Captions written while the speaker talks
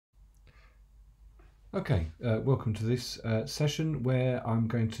Okay, welcome to this session where I'm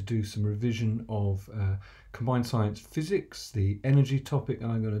going to do some revision of Combined Science Physics, the energy topic,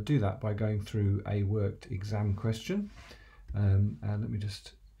 and I'm going to do that by going through a worked exam question. And let me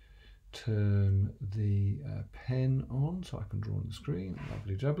just turn the pen on so I can draw on the screen.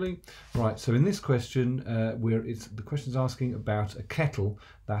 Lovely jubbly. Right, so in this question, the question's asking about a kettle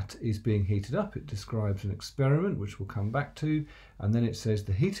that is being heated up. It describes an experiment, which we'll come back to, and then it says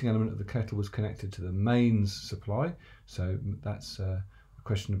the heating element of the kettle was connected to the mains supply. So that's a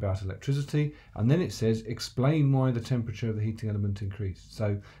question about electricity. And then it says explain why the temperature of the heating element increased.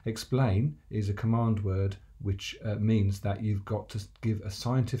 So explain is a command word which means that you've got to give a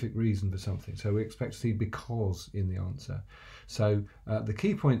scientific reason for something. So we expect to see because in the answer. So the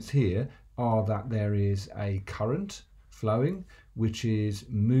key points here are that there is a current flowing which is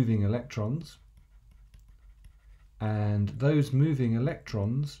moving electrons, and those moving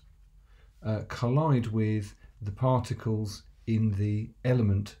electrons collide with the particles in the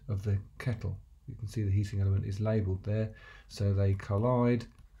element of the kettle. You can see the heating element is labelled there. So they collide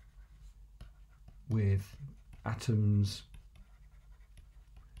with atoms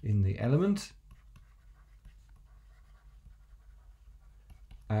in the element,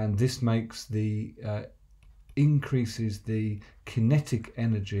 and this makes the increases the kinetic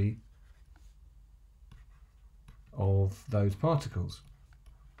energy of those particles.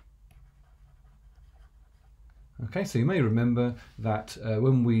 Okay, so you may remember that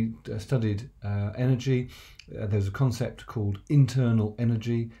when we studied energy, there's a concept called internal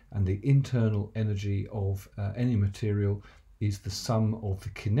energy, and the internal energy of any material is the sum of the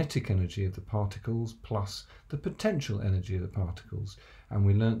kinetic energy of the particles plus the potential energy of the particles. And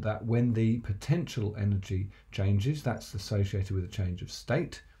we learnt that when the potential energy changes, that's associated with a change of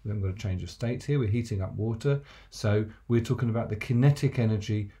state. We haven't got a change of state here, we're heating up water, so we're talking about the kinetic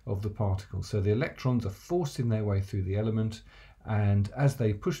energy of the particles. So the electrons are forcing their way through the element, and as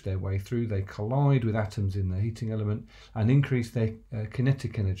they push their way through, they collide with atoms in the heating element and increase their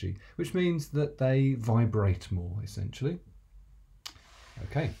kinetic energy, which means that they vibrate more, essentially.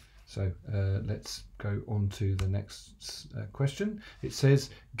 Okay, so let's go on to the next question. It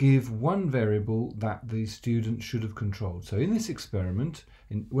says, give one variable that the student should have controlled. So in this experiment,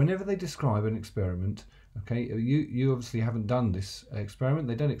 whenever they describe an experiment, okay, you obviously haven't done this experiment.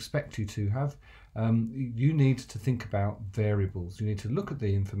 They don't expect you to have. You need to think about variables. You need to look at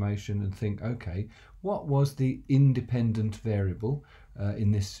the information and think, okay, what was the independent variable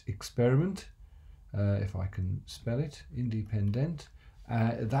in this experiment? If I can spell it, independent.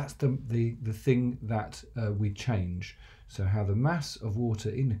 That's the thing that we change. So how the mass of water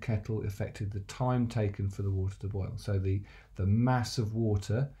in a kettle affected the time taken for the water to boil. So the mass of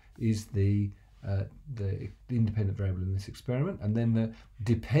water is the independent variable in this experiment, and then the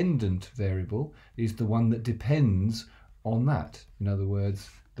dependent variable is the one that depends on that. In other words,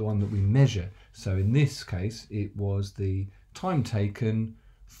 the one that we measure. So in this case, it was the time taken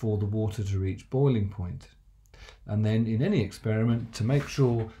for the water to reach boiling point. And then in any experiment, to make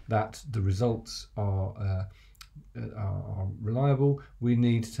sure that the results are reliable, we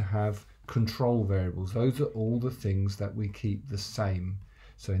need to have control variables. Those are all the things that we keep the same.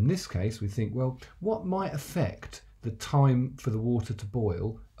 So in this case, we think, well, what might affect the time for the water to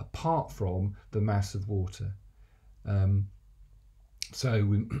boil apart from the mass of water? So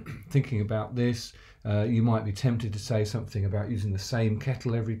we're thinking about this, you might be tempted to say something about using the same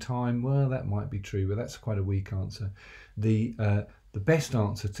kettle every time. Well, that might be true, but that's quite a weak answer. The best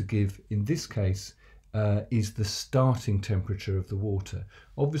answer to give in this case is the starting temperature of the water.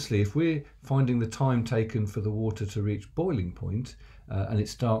 Obviously, if we're finding the time taken for the water to reach boiling point, and it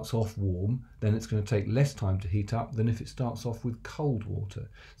starts off warm, then it's going to take less time to heat up than if it starts off with cold water.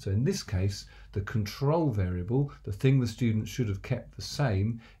 So in this case, the control variable, the thing the student should have kept the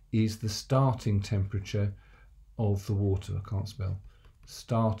same, is the starting temperature of the water. I can't spell.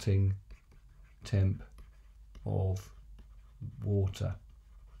 Starting temp of water.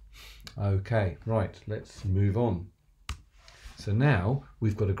 Okay, right, let's move on. So now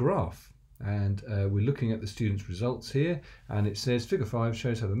we've got a graph, and we're looking at the student's results here, and it says figure 5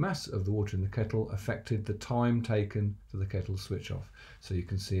 shows how the mass of the water in the kettle affected the time taken for the kettle to switch off. So you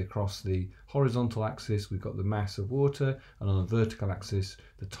can see across the horizontal axis we've got the mass of water, and on the vertical axis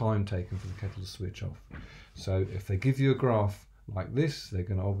the time taken for the kettle to switch off. So if they give you a graph like this, they're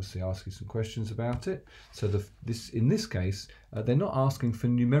going to obviously ask you some questions about it. So in this case, they're not asking for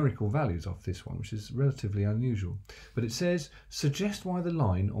numerical values off this one, which is relatively unusual. But it says, suggest why the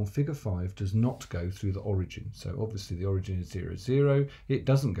line on figure 5 does not go through the origin. So obviously the origin is 0, 0. It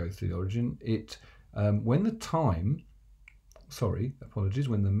doesn't go through the origin. When the time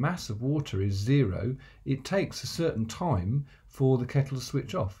when the mass of water is 0, it takes a certain time for the kettle to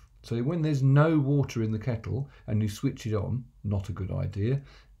switch off. So when there's no water in the kettle and you switch it on, not a good idea.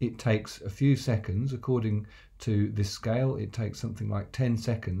 It takes a few seconds. According to this scale, it takes something like 10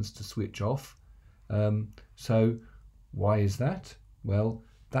 seconds to switch off. So why is that? Well,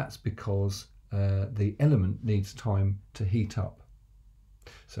 that's because the element needs time to heat up.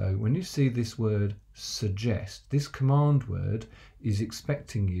 So when you see this word suggest, this command word is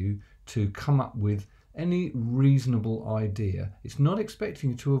expecting you to come up with any reasonable idea. It's not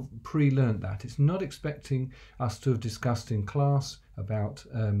expecting you to have pre-learnt that. It's not expecting us to have discussed in class about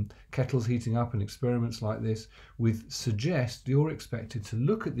kettles heating up and experiments like this. With suggest, you're expected to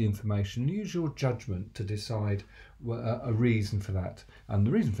look at the information and use your judgment to decide a reason for that. And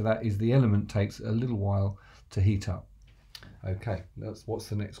the reason for that is the element takes a little while to heat up. Okay, what's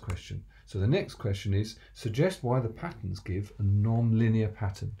the next question? So the next question is, suggest why the patterns give a non-linear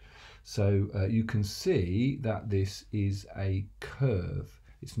pattern. So you can see that this is a curve.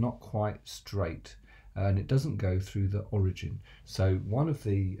 It's not quite straight and it doesn't go through the origin. So one of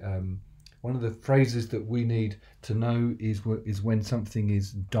the phrases that we need to know is when something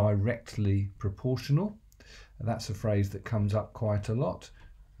is directly proportional. That's a phrase that comes up quite a lot.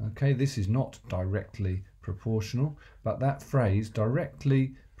 Okay, this is not directly proportional, but that phrase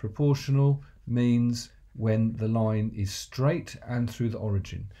directly proportional means when the line is straight and through the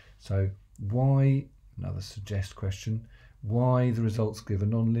origin. So why, another suggest question, why the results give a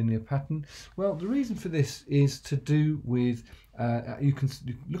non-linear pattern? Well, the reason for this is to do with, you can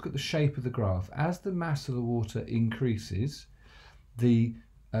look at the shape of the graph. As the mass of the water increases,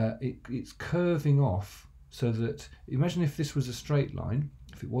 it's curving off, so that, imagine if this was a straight line,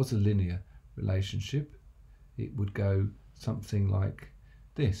 if it was a linear relationship, it would go something like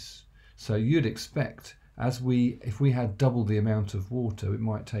this. So you'd expect, if we had double the amount of water, it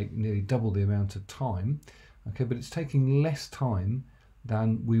might take nearly double the amount of time. Okay, but it's taking less time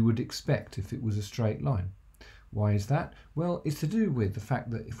than we would expect if it was a straight line. Why is that? Well, it's to do with the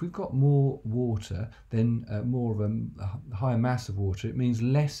fact that if we've got more water, then more of a higher mass of water, it means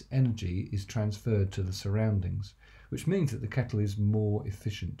less energy is transferred to the surroundings, which means that the kettle is more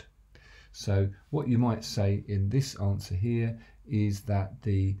efficient. So what you might say in this answer here is that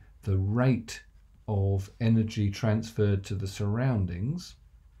the rate of energy transferred to the surroundings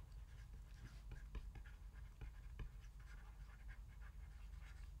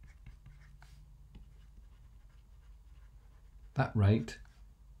that rate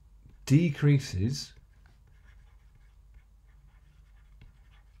decreases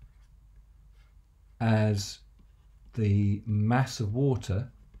as the mass of water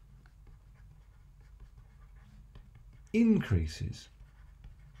increases.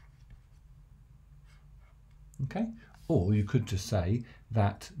 Okay, or you could just say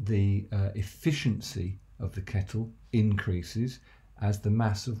that the efficiency of the kettle increases as the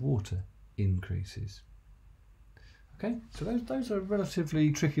mass of water increases. Okay, so those are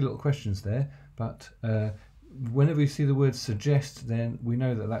relatively tricky little questions there, but whenever you see the word suggest, then we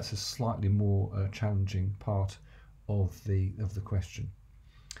know that that's a slightly more challenging part of the question.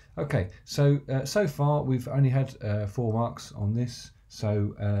 Okay, so so far we've only had 4 marks on this.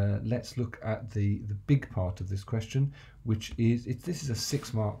 So let's look at the big part of this question, which is, this is a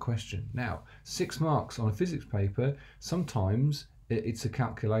 6-mark question. Now, 6 marks on a physics paper, sometimes it's a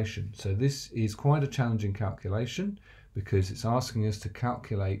calculation. So this is quite a challenging calculation because it's asking us to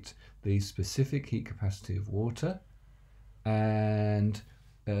calculate the specific heat capacity of water. And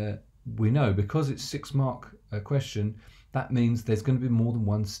we know, because it's 6-mark question, that means there's going to be more than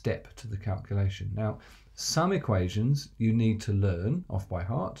one step to the calculation. Now, some equations you need to learn off by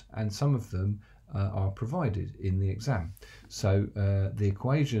heart, and some of them are provided in the exam. So the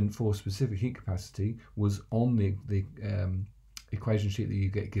equation for specific heat capacity was on the equation sheet that you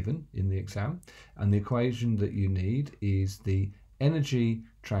get given in the exam, and the equation that you need is the energy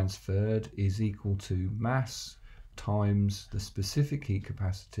transferred is equal to mass times the specific heat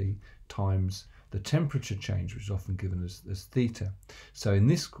capacity times the temperature change, which is often given as theta. So in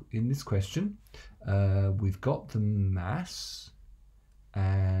this question, we've got the mass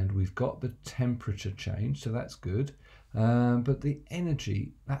and we've got the temperature change, so that's good. But the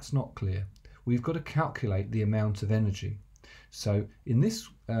energy, that's not clear. We've got to calculate the amount of energy. So in this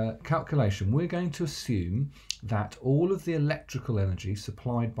calculation, we're going to assume that all of the electrical energy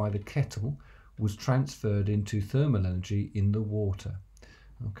supplied by the kettle was transferred into thermal energy in the water.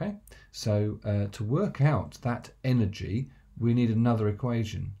 Okay, so to work out that energy, we need another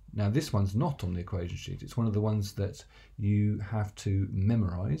equation. Now this one's not on the equation sheet, it's one of the ones that you have to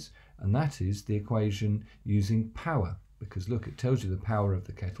memorize, and that is the equation using power. because look, it tells you the power of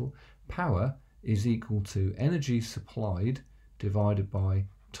the kettle. Power is equal to energy supplied divided by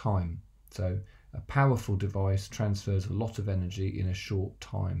time. So a powerful device transfers a lot of energy in a short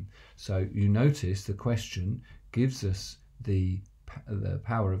time. So you notice the question gives us the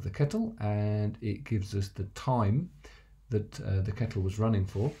power of the kettle, and it gives us the time that the kettle was running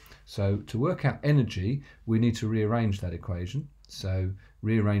for. So to work out energy, we need to rearrange that equation. So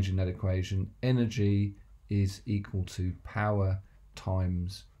rearranging that equation, energy is equal to power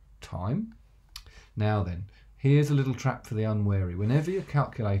times time. Now then, here's a little trap for the unwary. Whenever you're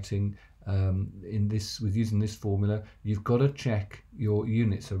calculating using this formula, you've got to check your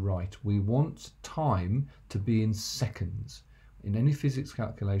units are right. We want time to be in seconds. In any physics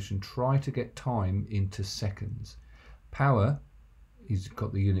calculation, try to get time into seconds. Power is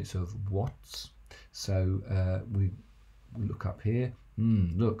got the units of watts. So we look up here.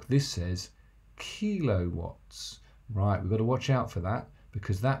 Look, this says kilowatts. Right, we've got to watch out for that,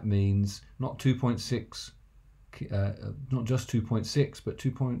 because that means not 2.6, not just 2.6, but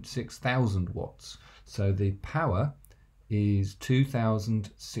 2.6 thousand watts. So the power is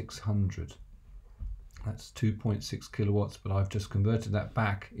 2,600. That's 2.6 kilowatts, but I've just converted that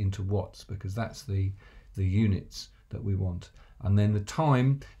back into watts because that's the units that we want. And then the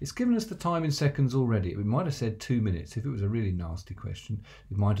time, it's given us the time in seconds already. It might have said 2 minutes. If it was a really nasty question,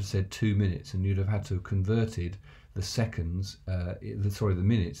 it might have said 2 minutes, and you'd have had to have converted the seconds, the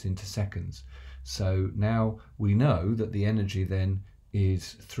minutes into seconds. So now we know that the energy then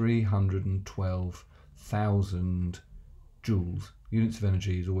is 312,000 joules. Units of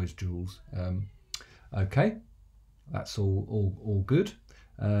energy is always joules. Okay, that's all good.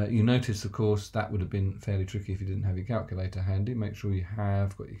 You notice, of course, that would have been fairly tricky if you didn't have your calculator handy. Make sure you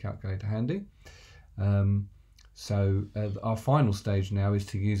have got your calculator handy. Our final stage now is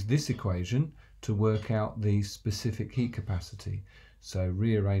to use this equation to work out the specific heat capacity. So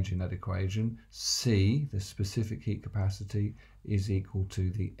rearranging that equation, C, the specific heat capacity, is equal to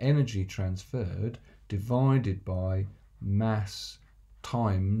the energy transferred divided by mass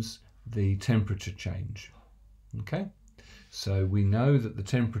times the temperature change. Okay, so we know that the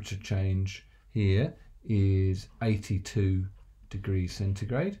temperature change here is 82 degrees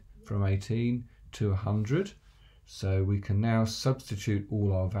centigrade from 18 to 100. So we can now substitute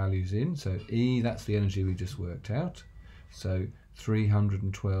all our values in. So E, that's the energy we just worked out. So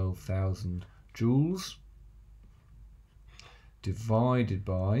 312,000 joules divided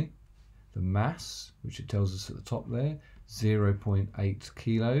by the mass, which it tells us at the top there, 0.8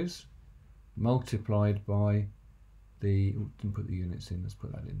 kilos, multiplied by the, didn't put the units in, let's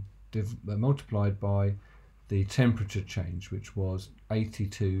put that in, multiplied by the temperature change, which was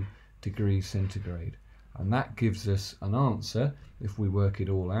 82 degrees centigrade. And that gives us an answer, if we work it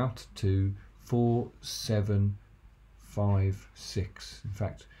all out, to 4756. In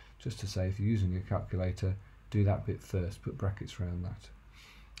fact, just to say, if you're using a calculator, do that bit first, put brackets around that.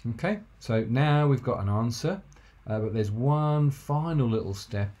 Okay, so now we've got an answer, but there's one final little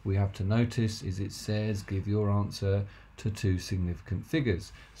step we have to notice, is it says give your answer to 2 significant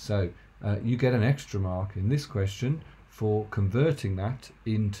figures. So you get an extra mark in this question for converting that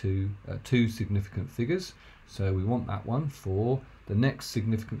into 2 significant figures. So we want that one. For the next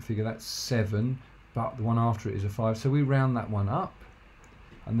significant figure, that's 7, but the one after it is a 5. So we round that one up,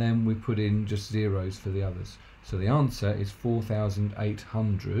 and then we put in just zeros for the others. So the answer is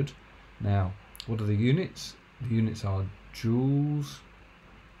 4,800. Now, what are the units? The units are joules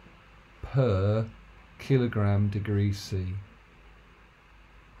per kilogram degree C.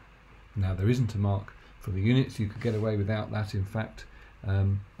 Now, there isn't a mark for the units. You could get away without that, in fact,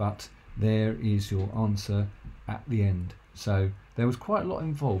 but there is your answer at the end. So there was quite a lot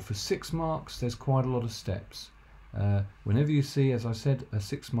involved. For 6 marks, there's quite a lot of steps. Whenever you see, as I said, a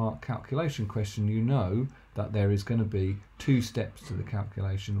 6-mark calculation question, you know that there is going to be 2 steps to the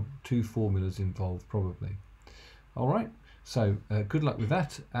calculation, 2 formulas involved probably. All right, so good luck with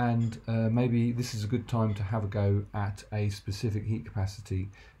that, and maybe this is a good time to have a go at a specific heat capacity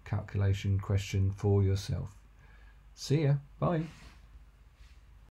calculation question for yourself. See ya, bye.